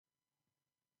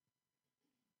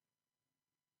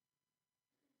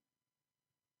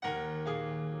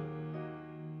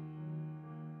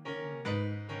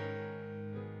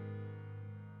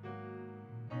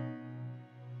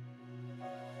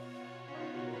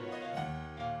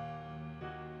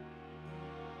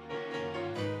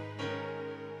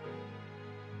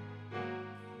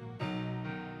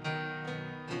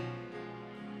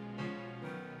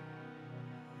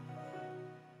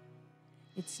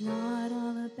It's not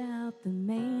all about the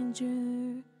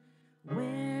manger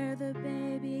where the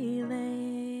baby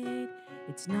laid.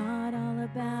 It's not all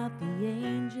about the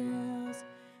angels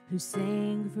who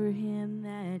sang for him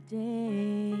that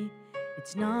day.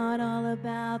 It's not all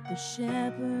about the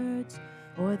shepherds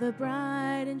or the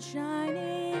bright and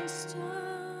shining star.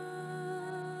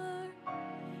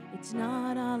 It's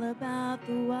not all about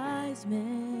the wise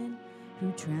men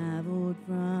who traveled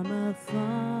from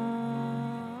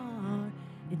afar.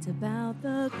 It's about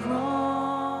the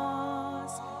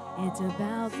cross. It's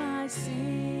about my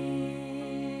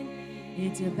sin.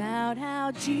 It's about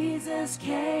how Jesus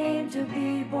came to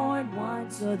be born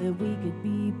once so that we could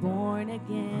be born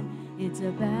again. It's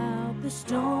about the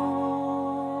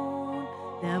stone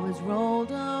that was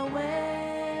rolled away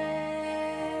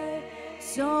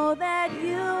so that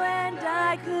you and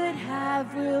I could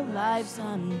have real life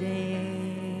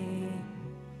someday.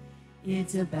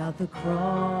 It's about the cross.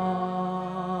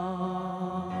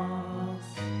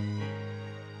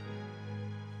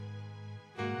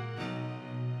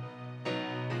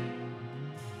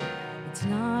 It's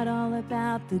not all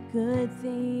about the good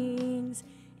things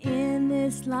in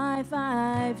this life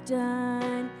I've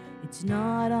done. It's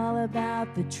not all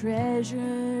about the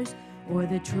treasures or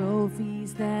the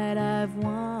trophies that I've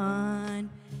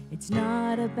won. It's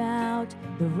not about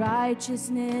the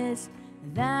righteousness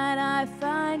that I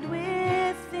find within.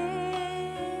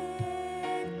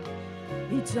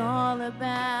 It's all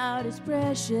about his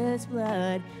precious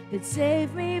blood that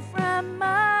saved me from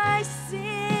my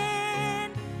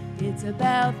sin. It's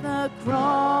about the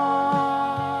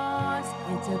cross.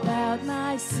 It's about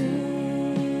my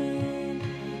sin.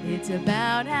 It's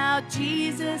about how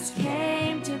Jesus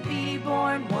came to be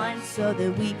born once so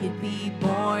that we could be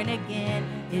born again.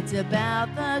 It's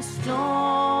about the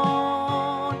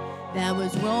stone that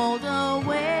was rolled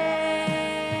away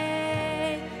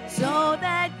so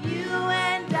that you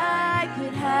and I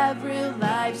could have real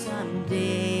life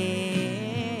someday.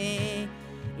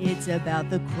 It's about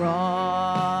the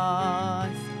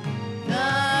cross.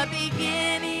 The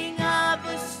beginning of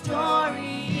the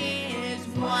story is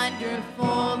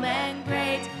wonderful and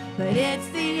great, but it's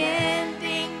the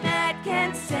ending that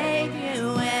can save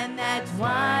you, and that's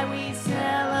why we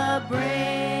celebrate.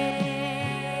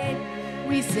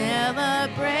 We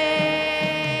celebrate.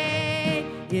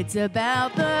 It's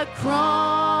about the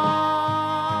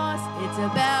cross. It's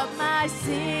about my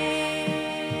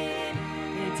sin.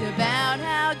 It's about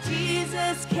how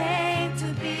Jesus came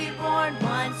to be born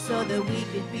once so that we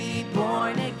could be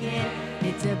born again.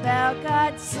 It's about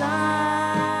God's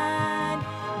Son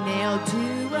nailed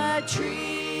to a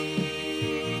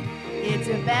tree. It's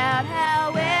about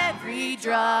how every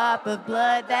drop of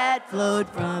blood that flowed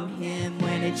from him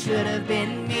when it should have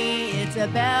been me. It's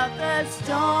about the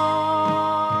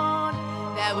stone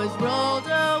that was rolled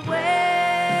away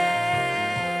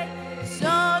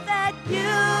so that you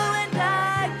and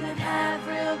I could have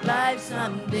real life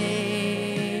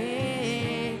someday.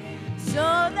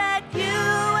 So that you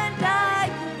and I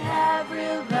could have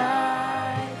real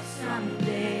life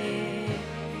someday.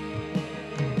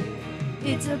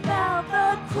 It's about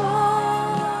the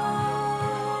cross.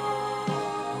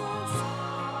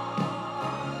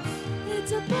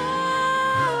 It's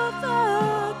about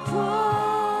the cross.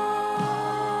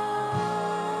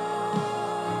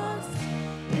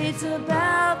 It's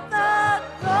about the